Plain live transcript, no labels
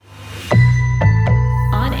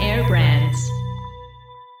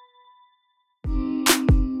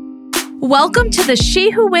Welcome to the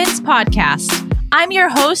She Who Wins podcast. I'm your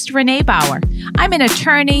host, Renee Bauer. I'm an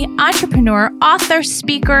attorney, entrepreneur, author,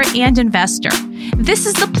 speaker, and investor. This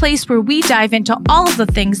is the place where we dive into all of the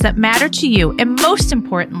things that matter to you and, most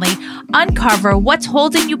importantly, uncover what's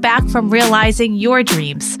holding you back from realizing your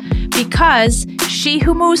dreams. Because she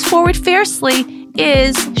who moves forward fiercely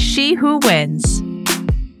is she who wins.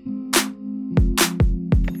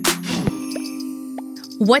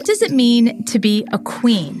 What does it mean to be a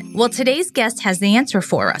queen? Well, today's guest has the answer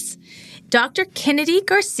for us. Dr. Kennedy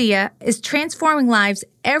Garcia is transforming lives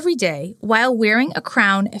every day while wearing a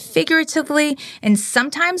crown figuratively and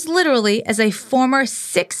sometimes literally as a former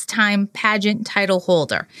 6-time pageant title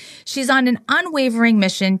holder. She's on an unwavering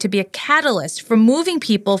mission to be a catalyst for moving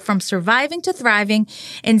people from surviving to thriving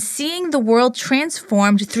and seeing the world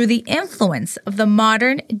transformed through the influence of the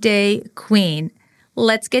modern day queen.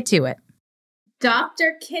 Let's get to it.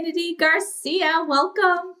 Dr. Kennedy Garcia,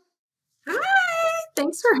 welcome. Hi,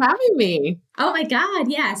 thanks for having me. Oh my God,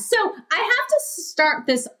 yeah. So I have to start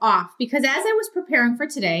this off because as I was preparing for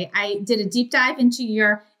today, I did a deep dive into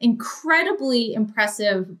your incredibly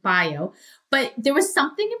impressive bio, but there was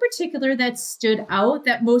something in particular that stood out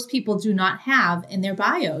that most people do not have in their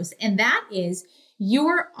bios, and that is you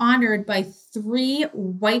were honored by 3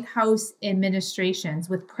 White House administrations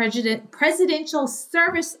with Presidential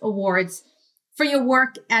Service Awards for your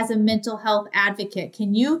work as a mental health advocate.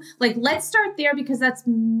 Can you, let's start there because that's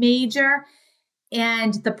major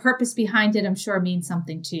and the purpose behind it, I'm sure, means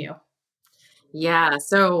something to you. Yeah,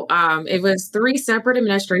 so it was 3 separate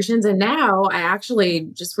administrations, and now I actually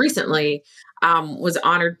just recently was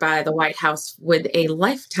honored by the White House with a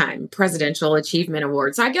Lifetime Presidential Achievement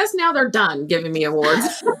Award. So I guess now they're done giving me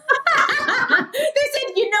awards. They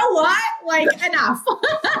said, you know what? Enough.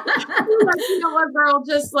 You know what, girl?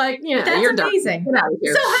 Just that's you're amazing. Done. Get out of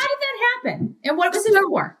here. So how did that happen? And what was it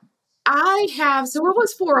for? So it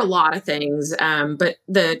was for a lot of things, but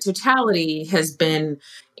the totality has been,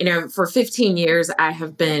 for 15 years, I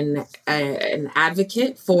have been an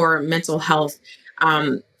advocate for mental health,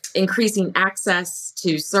 increasing access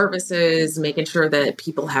to services, making sure that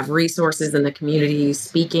people have resources in the community,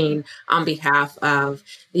 speaking on behalf of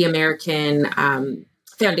the American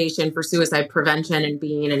Foundation for Suicide Prevention and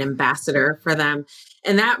being an ambassador for them.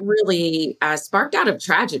 And that really sparked out of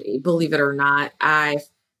tragedy, believe it or not. I,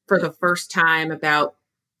 for the first time about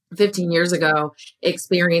 15 years ago,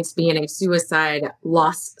 experienced being a suicide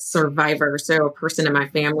loss survivor. So a person in my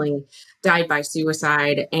family died by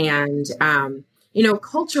suicide. And,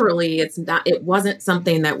 culturally, it wasn't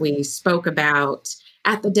something that we spoke about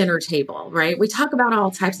at the dinner table, right? We talk about all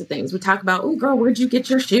types of things. We talk about, oh, girl, where'd you get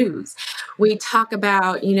your shoes? We talk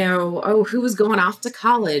about, who's going off to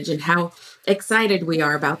college and how excited we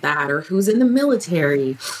are about that, or who's in the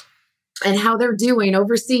military and how they're doing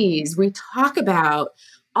overseas. We talk about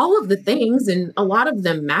all of the things, and a lot of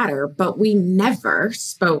them matter, but we never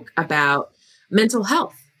spoke about mental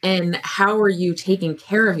health and how are you taking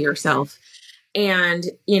care of yourself. And,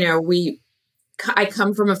 I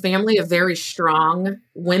come from a family of very strong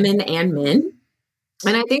women and men.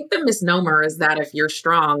 And I think the misnomer is that if you're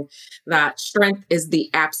strong, that strength is the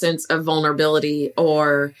absence of vulnerability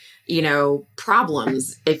or,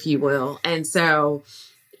 problems, if you will. And so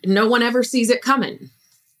no one ever sees it coming.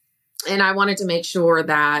 And I wanted to make sure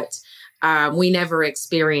that we never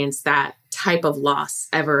experience that type of loss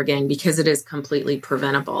ever again, because it is completely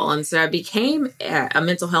preventable. And so I became a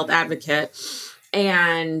mental health advocate,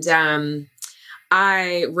 and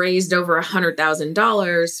I raised over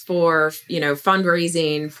 $100,000 for,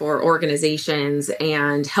 fundraising for organizations,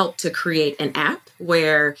 and helped to create an app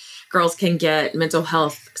where girls can get mental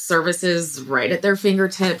health services right at their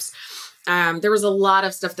fingertips. There was a lot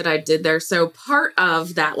of stuff that I did there. So part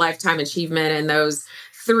of that lifetime achievement and those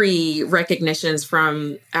 3 recognitions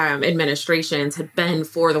from administrations had been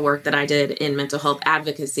for the work that I did in mental health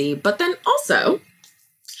advocacy. But then also,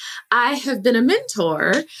 I have been a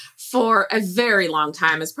mentor for a very long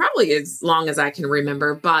time. It's probably as long as I can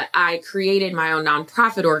remember, but I created my own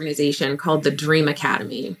nonprofit organization called the Dream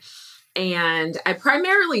Academy. And I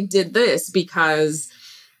primarily did this because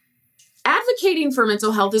advocating for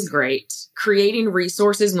mental health is great. Creating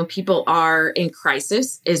resources when people are in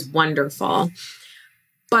crisis is wonderful.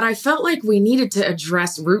 But I felt like we needed to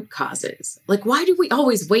address root causes. Why do we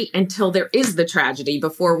always wait until there is the tragedy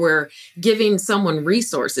before we're giving someone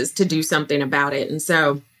resources to do something about it? And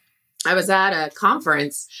so I was at a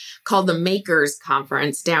conference called the Makers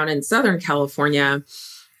Conference down in Southern California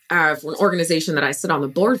for an organization that I sit on the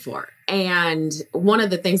board for. And one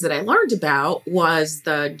of the things that I learned about was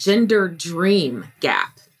the gender dream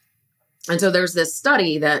gap. And so there's this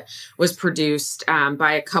study that was produced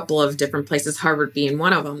by a couple of different places, Harvard being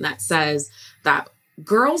one of them, that says that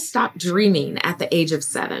girls stop dreaming at the age of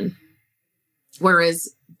 7,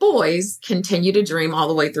 whereas boys continue to dream all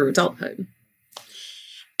the way through adulthood.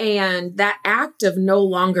 And that act of no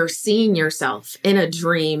longer seeing yourself in a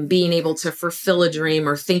dream, being able to fulfill a dream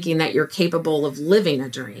or thinking that you're capable of living a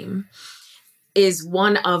dream is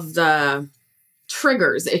one of the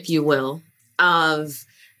triggers, if you will, of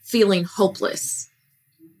feeling hopeless.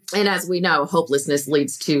 And as we know, hopelessness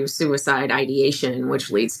leads to suicide ideation, which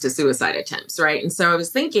leads to suicide attempts, right? And so I was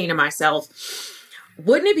thinking to myself,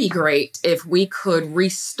 wouldn't it be great if we could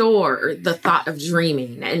restore the thought of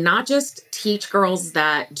dreaming and not just teach girls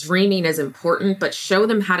that dreaming is important, but show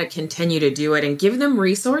them how to continue to do it and give them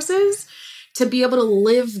resources to be able to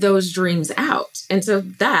live those dreams out? And so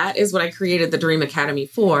that is what I created the Dream Academy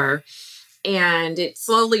for. And it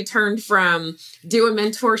slowly turned from doing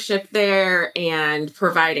mentorship there and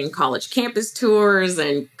providing college campus tours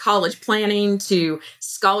and college planning to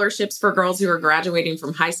scholarships for girls who are graduating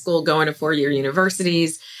from high school, going to 4-year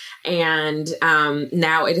universities. And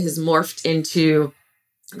now it has morphed into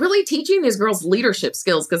really teaching these girls leadership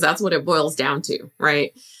skills, because that's what it boils down to,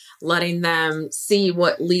 right? Letting them see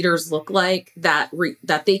what leaders look like, that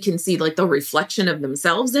they can see like the reflection of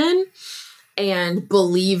themselves in, and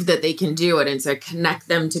believe that they can do it. And so connect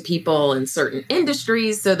them to people in certain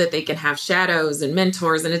industries so that they can have shadows and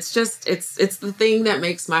mentors. And it's just, it's the thing that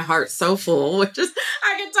makes my heart so full, which is,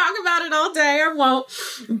 I can talk about it all day, I won't.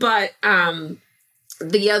 But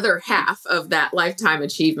the other half of that lifetime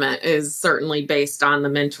achievement is certainly based on the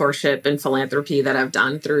mentorship and philanthropy that I've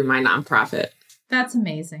done through my nonprofit. That's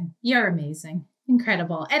amazing. You're amazing.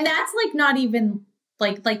 Incredible. And that's like not even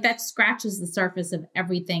like that scratches the surface of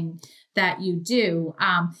everything that you do.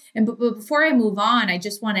 But before I move on, I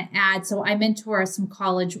just want to add, so I mentor some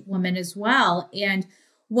college women as well. And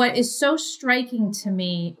what is so striking to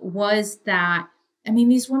me was that, I mean,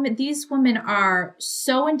 these women are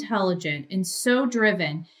so intelligent and so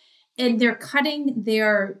driven, and they're cutting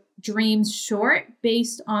their dreams short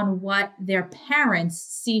based on what their parents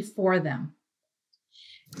see for them.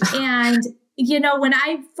 And, when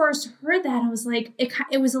I first heard that, I was like,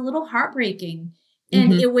 it was a little heartbreaking.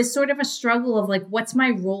 And it was sort of a struggle of like, what's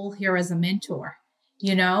my role here as a mentor?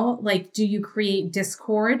 Like, do you create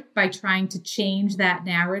discord by trying to change that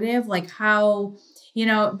narrative? Like how,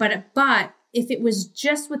 but if it was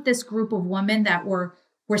just with this group of women that were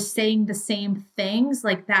saying the same things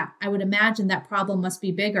like that, I would imagine that problem must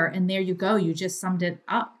be bigger. And there you go. You just summed it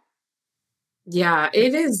up. Yeah,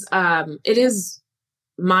 it is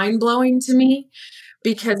mind-blowing to me,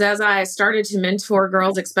 because as I started to mentor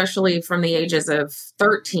girls, especially from the ages of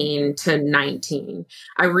 13 to 19,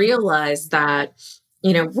 I realized that,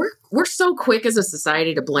 we're so quick as a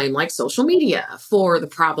society to blame like social media for the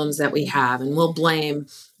problems that we have. And we'll blame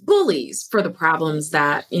bullies for the problems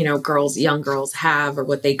that, young girls have or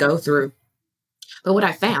what they go through. But what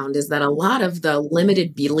I found is that a lot of the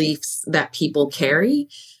limited beliefs that people carry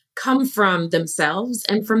come from themselves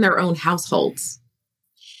and from their own households.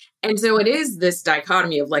 And so it is this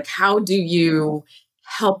dichotomy of like, how do you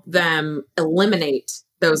help them eliminate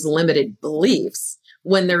those limited beliefs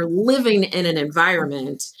when they're living in an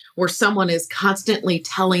environment where someone is constantly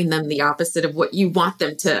telling them the opposite of what you want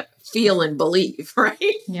them to feel and believe, right?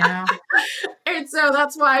 Yeah. And so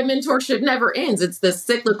that's why mentorship never ends. It's this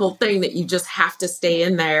cyclical thing that you just have to stay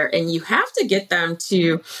in there, and you have to get them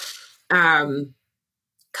to come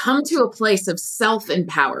to a place of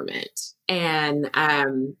self-empowerment. And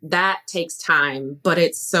that takes time, but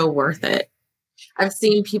it's so worth it. I've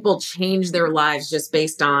seen people change their lives just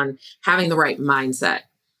based on having the right mindset.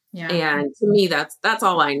 Yeah. And to me, that's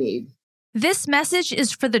all I need. This message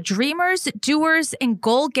is for the dreamers, doers, and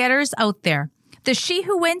goal-getters out there. The She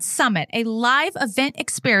Who Wins Summit, a live event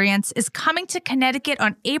experience, is coming to Connecticut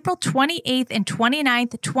on April 28th and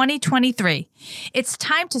 29th, 2023. It's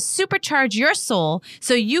time to supercharge your soul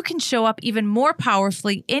so you can show up even more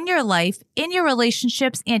powerfully in your life, in your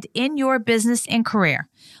relationships, and in your business and career.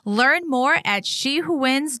 Learn more at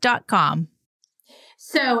shewhowins.com.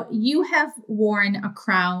 So you have worn a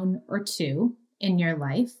crown or two in your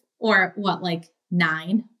life, or what, like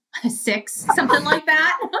 9? 6, something like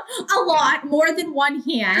that. A lot, more than one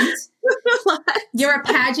hand. You're a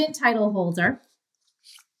pageant title holder.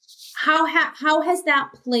 How has that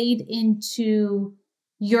played into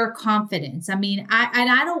your confidence? I mean, I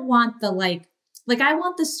don't want the like I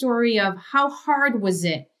want the story of how hard was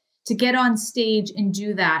it to get on stage and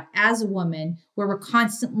do that as a woman, where we're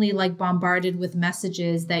constantly like bombarded with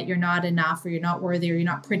messages that you're not enough, or you're not worthy, or you're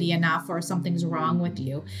not pretty enough, or something's wrong with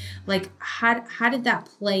you. Like, how did that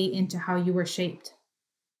play into how you were shaped?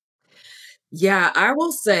 Yeah, I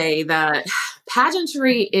will say that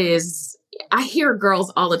pageantry is, I hear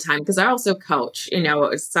girls all the time because I also coach,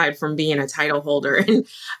 aside from being a title holder. And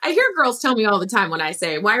I hear girls tell me all the time when I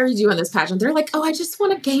say, why are you doing this pageant? They're like, oh, I just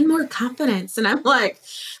want to gain more confidence. And I'm like,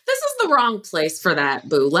 this is the wrong place for that,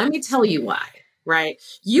 boo. Let me tell you why, right?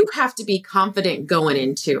 You have to be confident going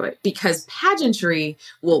into it because pageantry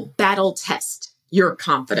will battle test your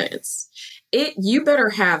confidence. You better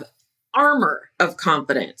have armor of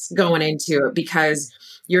confidence going into it because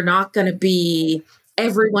you're not going to be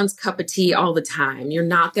everyone's cup of tea all the time. You're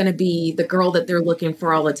not going to be the girl that they're looking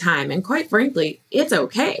for all the time. And quite frankly, it's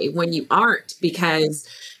okay when you aren't, because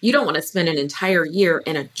you don't want to spend an entire year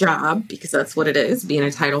in a job, because that's what it is. Being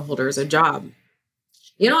a title holder is a job.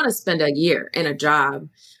 You don't want to spend a year in a job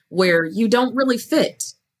where you don't really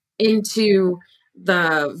fit into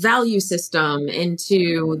the value system,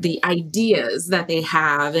 into the ideas that they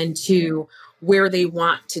have, into where they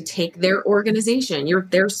want to take their organization. You're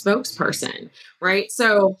their spokesperson, right?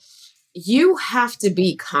 So you have to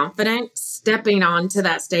be confident stepping onto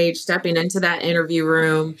that stage, stepping into that interview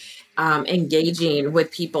room, engaging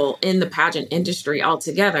with people in the pageant industry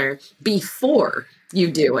altogether before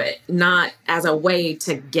you do it, not as a way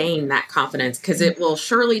to gain that confidence, because it will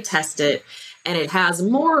surely test it. And it has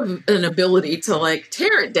more of an ability to like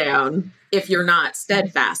tear it down if you're not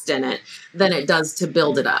steadfast in it than it does to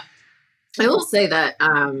build it up. I will say that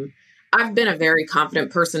I've been a very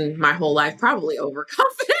confident person my whole life, probably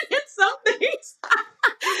overconfident in some things.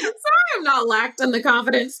 So I am not lacked in the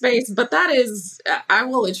confidence space, but that is, I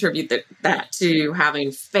will attribute that to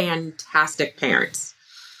having fantastic parents.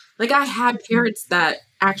 Like, I had parents that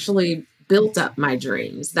actually built up my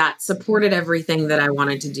dreams, that supported everything that I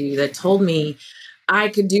wanted to do, that told me I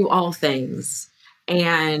could do all things.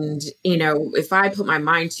 And, if I put my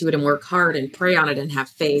mind to it and work hard and pray on it and have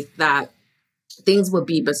faith, that things would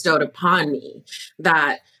be bestowed upon me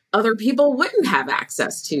that other people wouldn't have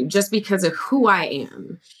access to just because of who I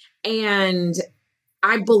am. And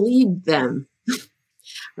I believed them,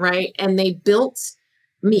 right? And they built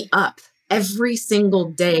me up every single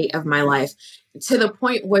day of my life, to the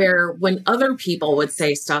point where when other people would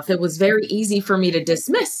say stuff, it was very easy for me to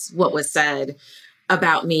dismiss what was said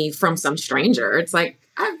about me from some stranger. It's like,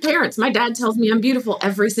 I have parents. My dad tells me I'm beautiful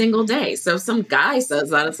every single day. So if some guy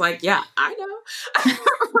says that, it's like, yeah, I know,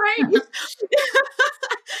 right?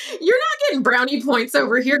 You're not getting brownie points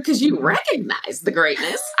over here because you recognize the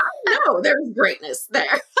greatness. I know there's greatness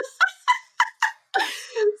there.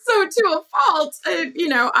 So to a fault,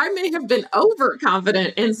 I may have been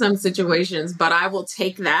overconfident in some situations, but I will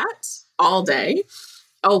take that all day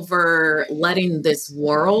over letting this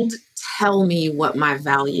world tell me what my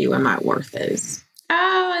value and my worth is.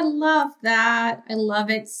 Oh, I love that. I love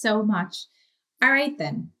it so much. All right,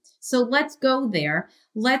 then. So let's go there.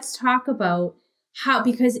 Let's talk about how,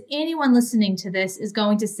 because anyone listening to this is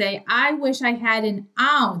going to say, I wish I had an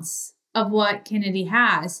ounce of what Kennedy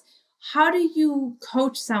has. How do you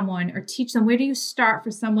coach someone or teach them? Where do you start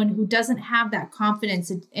for someone who doesn't have that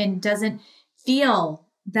confidence and doesn't feel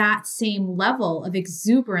that same level of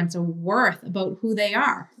exuberance or worth about who they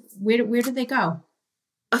are? Where do they go?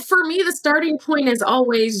 For me, the starting point is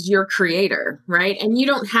always your creator, right? And you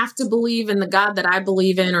don't have to believe in the God that I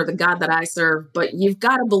believe in or the God that I serve, but you've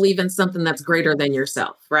got to believe in something that's greater than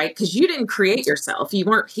yourself, right? Because you didn't create yourself. You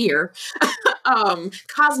weren't here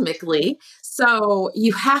cosmically. So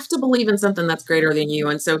you have to believe in something that's greater than you.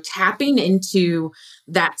 And so tapping into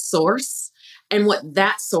that source and what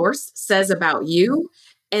that source says about you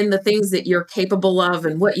and the things that you're capable of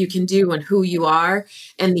and what you can do and who you are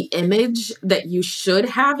and the image that you should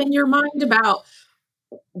have in your mind about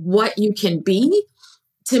what you can be,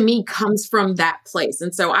 to me, comes from that place.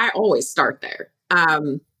 And so I always start there.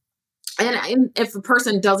 And if a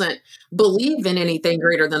person doesn't believe in anything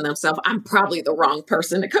greater than themselves, I'm probably the wrong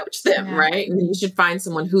person to coach them, right? And you should find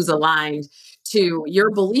someone who's aligned to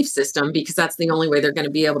your belief system, because that's the only way they're going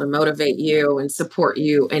to be able to motivate you and support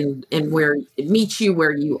you and meet you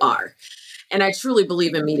where you are. And I truly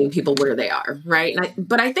believe in meeting people where they are, right?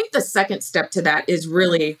 But I think the second step to that is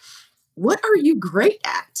really, what are you great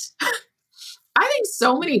at? I think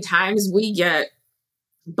so many times we get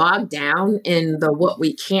bogged down in the what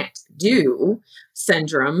we can't do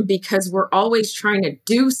syndrome because we're always trying to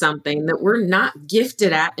do something that we're not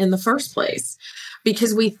gifted at in the first place,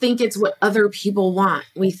 because we think it's what other people want.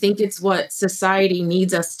 We think it's what society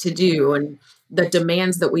needs us to do. And the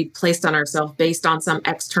demands that we placed on ourselves based on some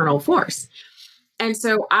external force. And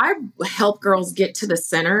so I help girls get to the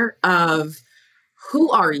center of who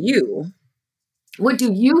are you? What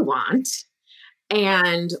do you want?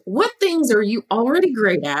 And what things are you already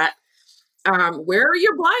great at? Where are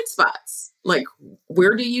your blind spots? Like,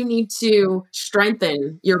 where do you need to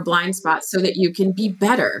strengthen your blind spots so that you can be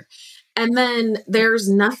better? And then there's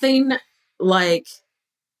nothing like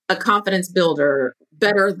a confidence builder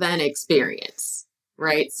better than experience,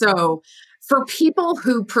 right? So for people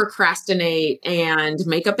who procrastinate and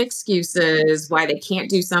make up excuses why they can't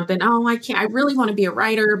do something, oh, I can't, I really want to be a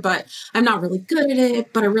writer, but I'm not really good at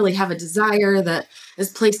it, but I really have a desire that is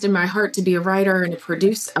placed in my heart to be a writer and to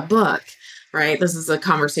produce a book, right? This is a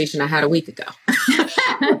conversation I had a week ago.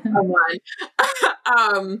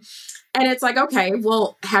 And it's like, okay,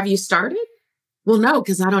 well, have you started? Well, no,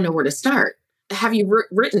 because I don't know where to start. Have you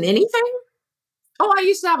written anything? Oh, I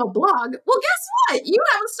used to have a blog. Well, guess what? You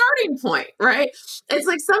have a starting point, right? It's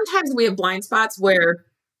like sometimes we have blind spots where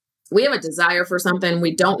we have a desire for something.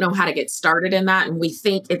 We don't know how to get started in that. And we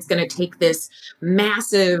think it's going to take this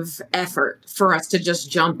massive effort for us to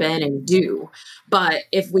just jump in and do. But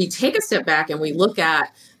if we take a step back and we look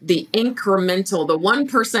at the incremental, the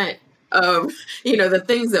 1% of, the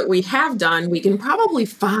things that we have done, we can probably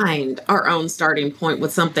find our own starting point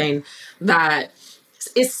with something that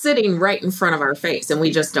is sitting right in front of our face and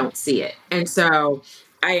we just don't see it. And so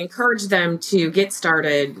I encourage them to get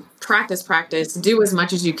started, practice, do as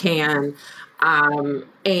much as you can.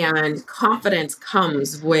 And confidence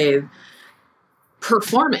comes with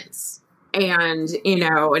performance. And,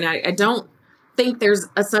 and I don't think there's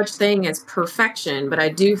a such thing as perfection, but I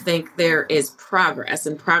do think there is progress,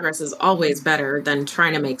 and progress is always better than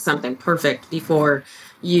trying to make something perfect before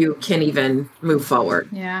you can even move forward.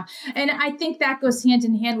 Yeah. And I think that goes hand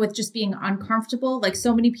in hand with just being uncomfortable. Like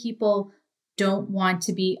so many people don't want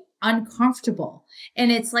to be uncomfortable.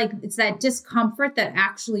 And it's like, it's that discomfort that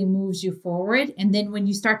actually moves you forward. And then when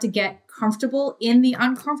you start to get comfortable in the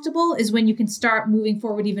uncomfortable is when you can start moving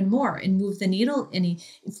forward even more and move the needle any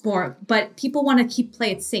more. But people want to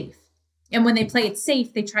play it safe. And when they play it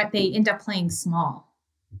safe, they end up playing small.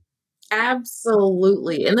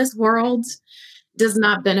 Absolutely. In this world does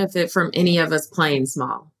not benefit from any of us playing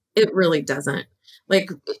small. It really doesn't.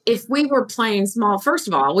 Like if we were playing small, first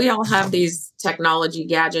of all, we all have these technology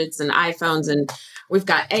gadgets and iPhones, and we've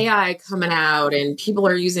got AI coming out and people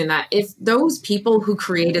are using that. If those people who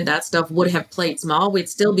created that stuff would have played small, we'd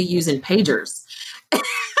still be using pagers.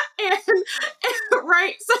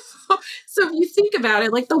 Right. So if you think about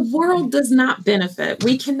it, like the world does not benefit.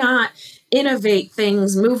 We cannot innovate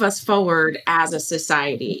things, move us forward as a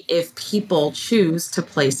society if people choose to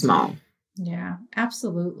play small. Yeah,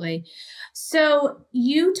 absolutely. So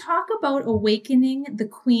you talk about awakening the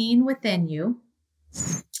queen within you.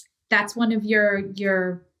 That's one of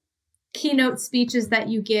your keynote speeches that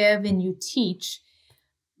you give and you teach.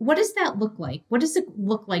 What does that look like? What does it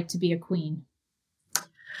look like to be a queen?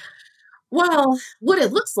 Well, what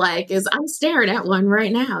it looks like is I'm staring at one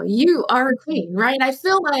right now. You are a queen, right? I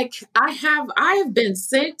feel like I have been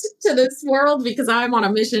sent to this world because I'm on a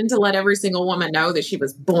mission to let every single woman know that she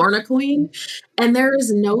was born a queen. And there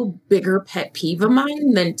is no bigger pet peeve of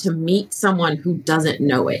mine than to meet someone who doesn't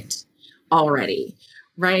know it already,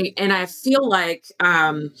 right? And I feel like,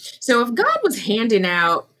 so if God was handing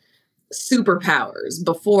out superpowers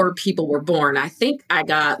before people were born, I think I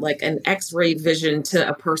got like an X-ray vision to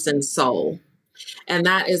a person's soul. And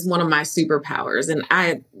that is one of my superpowers. And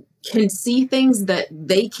I can see things that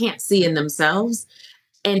they can't see in themselves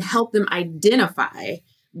and help them identify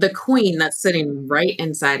the queen that's sitting right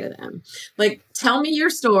inside of them. Like, tell me your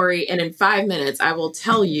story, and in 5 minutes, I will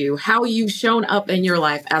tell you how you've shown up in your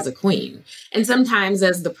life as a queen. And sometimes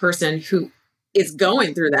as the person who is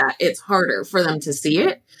going through that, it's harder for them to see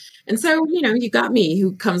it. And so, you got me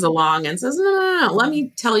who comes along and says, no, let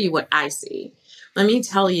me tell you what I see. Let me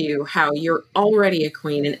tell you how you're already a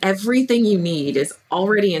queen and everything you need is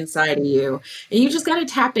already inside of you. And you just got to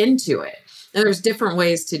tap into it. And there's different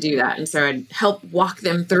ways to do that. And so I'd help walk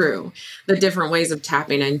them through the different ways of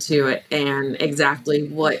tapping into it and exactly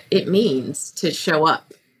what it means to show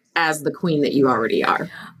up as the queen that you already are.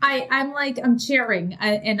 I'm cheering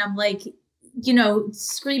and I'm like,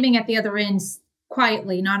 screaming at the other end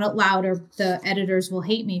quietly, not out loud, or the editors will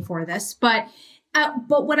hate me for this. But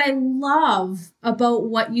what I love about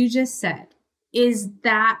what you just said is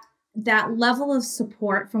that level of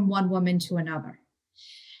support from one woman to another.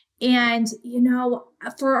 And,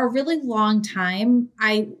 for a really long time,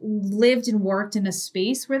 I lived and worked in a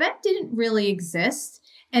space where that didn't really exist.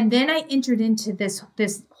 And then I entered into this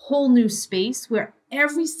whole new space where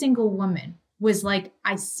every single woman was like,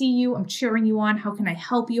 I see you, I'm cheering you on. How can I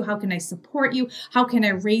help you? How can I support you? How can I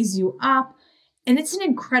raise you up? And it's an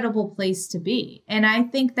incredible place to be. And I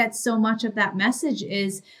think that so much of that message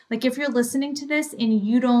is like, if you're listening to this and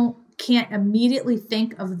you can't immediately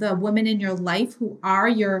think of the women in your life who are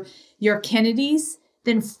your Kennedys,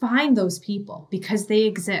 then find those people because they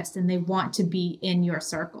exist and they want to be in your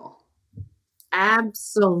circle.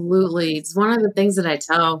 Absolutely. It's one of the things that I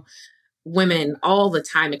tell women all the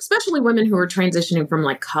time, especially women who are transitioning from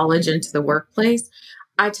like college into the workplace.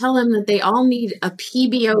 I tell them that they all need a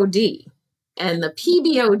PBOD, and the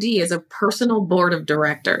PBOD is a personal board of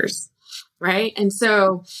directors, right? And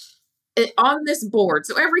so on this board,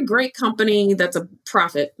 so every great company that's a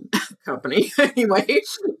profit company anyway,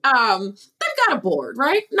 they've got a board,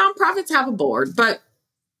 right? Nonprofits have a board, but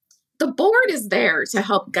the board is there to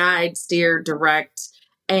help guide, steer, direct,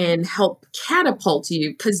 and help catapult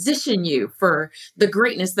you, position you for the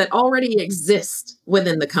greatness that already exists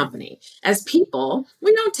within the company. As people,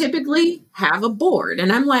 we don't typically have a board.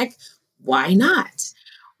 And I'm like, why not?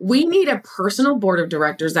 We need a personal board of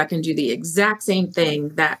directors that can do the exact same thing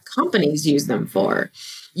that companies use them for.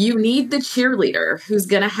 You need the cheerleader who's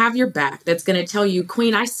going to have your back, that's going to tell you,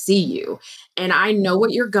 Queen, I see you. And I know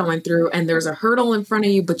what you're going through. And there's a hurdle in front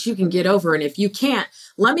of you, but you can get over. And if you can't,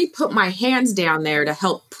 let me put my hands down there to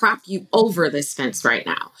help prop you over this fence right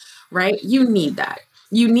now, right? You need that.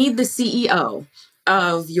 You need the CEO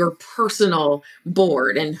of your personal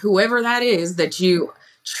board, and whoever that is that you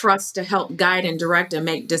trust to help guide and direct and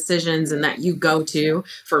make decisions and that you go to.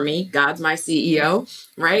 For me, God's my CEO,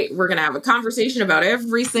 right? We're going to have a conversation about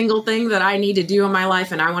every single thing that I need to do in my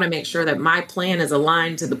life. And I want to make sure that my plan is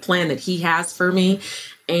aligned to the plan that he has for me.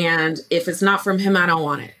 And if it's not from him, I don't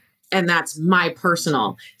want it. And that's my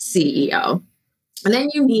personal CEO. And then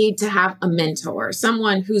you need to have a mentor,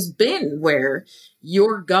 someone who's been where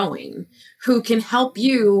you're going, who can help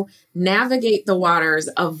you navigate the waters,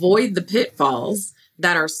 avoid the pitfalls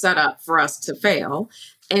that are set up for us to fail,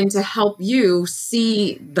 and to help you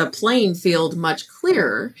see the playing field much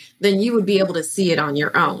clearer than you would be able to see it on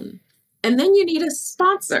your own. And then you need a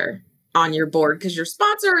sponsor on your board, because your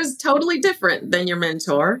sponsor is totally different than your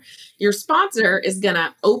mentor. Your sponsor is going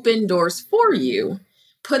to open doors for you,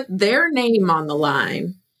 put their name on the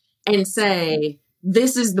line, and say,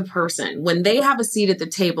 this is the person. When they have a seat at the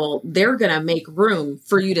table, they're going to make room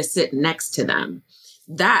for you to sit next to them.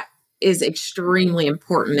 That is extremely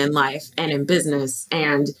important in life and in business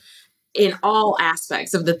and in all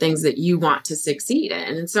aspects of the things that you want to succeed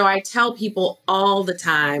in. And so I tell people all the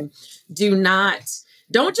time,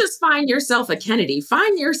 don't just find yourself a Kennedy,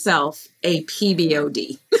 find yourself a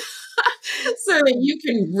PBOD so that you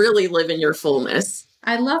can really live in your fullness.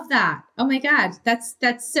 I love that. Oh my God. That's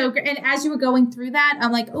so great. And as you were going through that,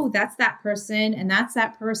 I'm like, oh, that's that person and that's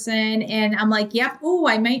that person. And I'm like, yep. Oh,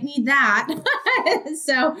 I might need that.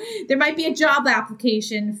 So there might be a job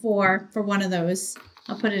application for one of those.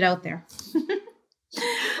 I'll put it out there.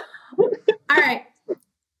 All right.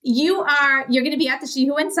 You're going to be at the She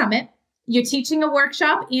Who Wins Summit. You're teaching a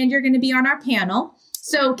workshop and you're going to be on our panel.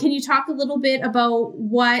 So can you talk a little bit about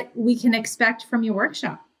what we can expect from your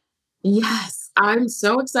workshop? Yes, I'm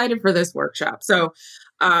so excited for this workshop. So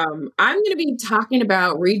I'm going to be talking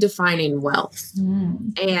about redefining wealth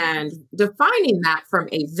and defining that from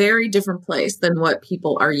a very different place than what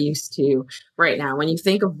people are used to right now. When you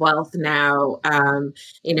think of wealth now,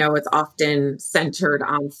 it's often centered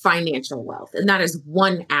on financial wealth, and that is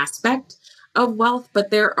one aspect of wealth, but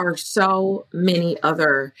there are so many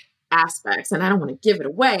other aspects, and I don't want to give it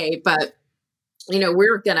away, but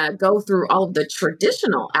we're going to go through all of the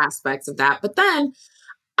traditional aspects of that. But then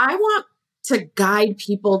I want to guide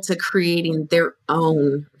people to creating their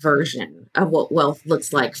own version of what wealth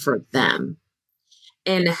looks like for them,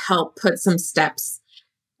 and help put some steps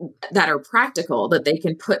that are practical that they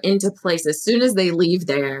can put into place as soon as they leave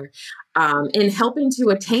there, in helping to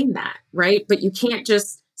attain that, right? But you can't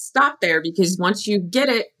just stop there, because once you get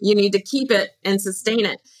it, you need to keep it and sustain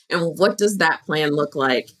it. And what does that plan look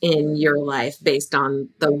like in your life based on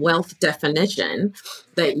the wealth definition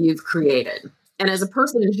that you've created? And as a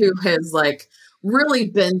person who has really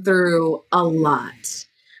been through a lot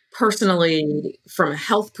personally, from a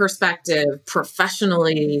health perspective,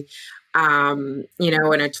 professionally, in a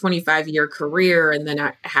 25-year career, and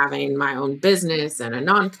then having my own business and a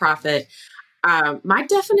nonprofit, my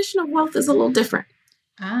definition of wealth is a little different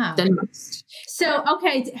than most. So,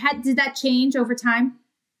 okay. Did that change over time?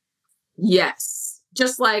 Yes.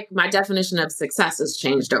 Just like my definition of success has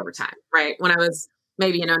changed over time, right? When I was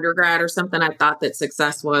maybe an undergrad or something, I thought that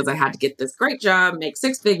success was I had to get this great job, make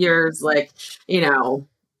six figures,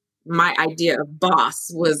 my idea of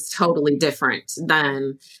boss was totally different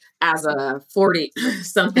than as a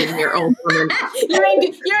 40-something-year-old woman. You're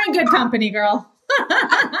in good company, girl.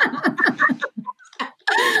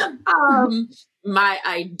 My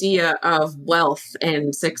idea of wealth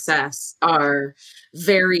and success are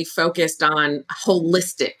very focused on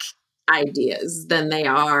holistic ideas than they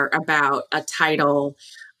are about a title,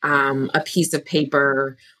 a piece of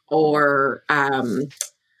paper, or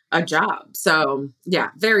a job. So yeah,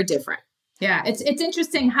 very different. Yeah, it's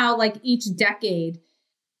interesting how like each decade,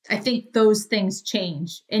 I think those things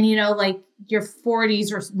change. And like your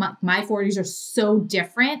 40s or my 40s are so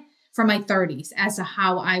different from my 30s as to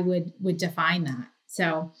how I would define that.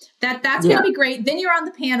 So that's going to be great. Then you're on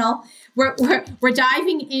the panel. We're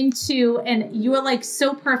diving into, and you are like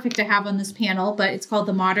so perfect to have on this panel, but it's called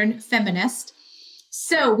The Modern Feminist.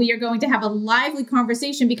 So we are going to have a lively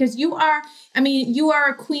conversation because you are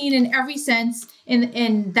a queen in every sense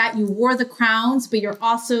in that you wore the crowns, but you're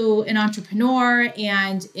also an entrepreneur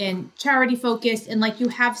and in charity focused. And like you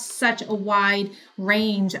have such a wide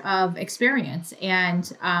range of experience. And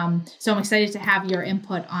so I'm excited to have your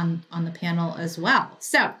input on the panel as well.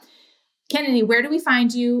 So Kennedy, where do we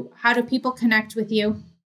find you? How do people connect with you?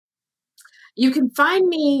 You can find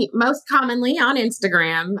me most commonly on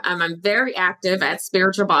Instagram. I'm very active at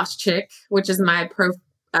Spiritual Boss Chick, which is my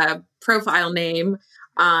profile name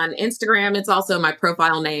on Instagram. It's also my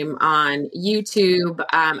profile name on YouTube.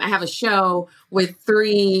 I have a show with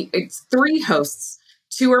three hosts.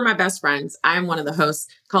 2 are my best friends. I'm one of the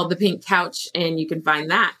hosts, called The Pink Couch, and you can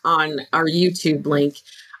find that on our YouTube link,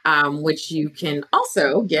 which you can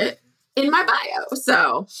also get in my bio.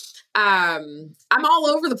 So I'm all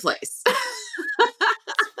over the place.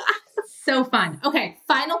 So fun. Okay.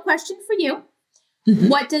 Final question for you. Mm-hmm.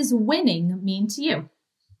 What does winning mean to you?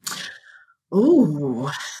 Ooh.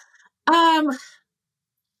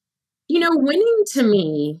 Winning to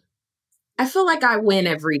me, I feel like I win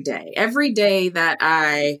every day. Every day that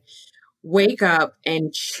I wake up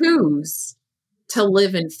and choose to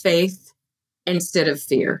live in faith instead of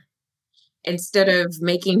fear, instead of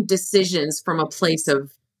making decisions from a place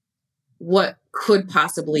of what could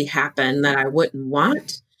possibly happen that I wouldn't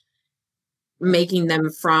want, making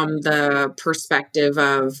them from the perspective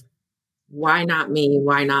of why not me?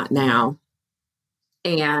 Why not now?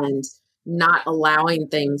 And not allowing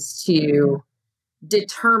things to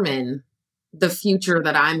determine the future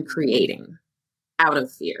that I'm creating out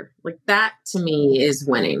of fear. Like that to me is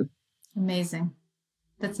winning. Amazing.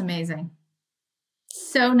 That's amazing.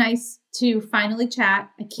 So nice to finally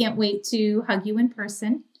chat. I can't wait to hug you in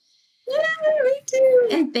person. Yeah, me too.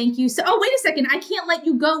 And thank you. So, wait a second. I can't let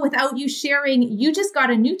you go without you sharing. You just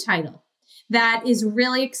got a new title that is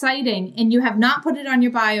really exciting and you have not put it on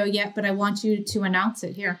your bio yet, but I want you to announce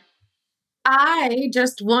it here. I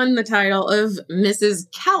just won the title of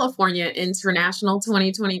Mrs. California International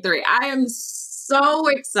 2023. I am so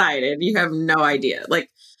excited. You have no idea. Like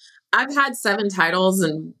I've had 7 titles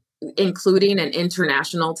and including an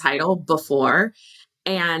international title before.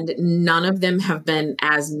 And none of them have been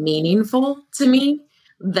as meaningful to me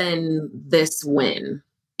than this win.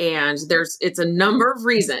 And it's a number of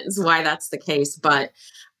reasons why that's the case, but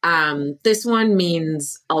this one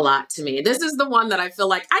means a lot to me. This is the one that I feel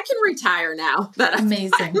like I can retire now.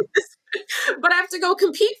 Amazing. But I have to go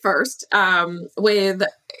compete first with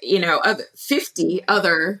 50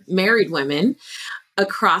 other married women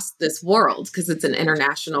across this world because it's an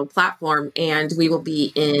international platform, and we will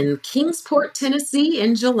be in Kingsport, Tennessee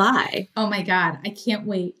in July. Oh my God. I can't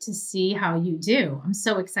wait to see how you do. I'm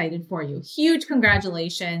so excited for you. Huge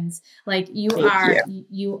congratulations. Like you are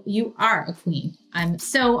a queen. I'm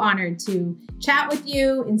so honored to chat with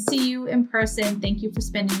you and see you in person. Thank you for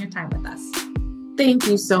spending your time with us. Thank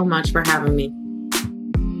you so much for having me.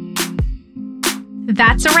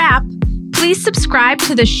 That's a wrap. Please subscribe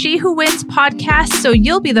to the She Who Wins podcast so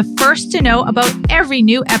you'll be the first to know about every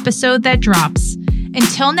new episode that drops.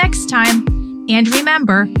 Until next time, and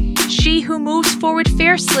remember, she who moves forward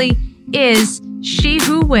fiercely is she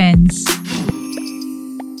who wins.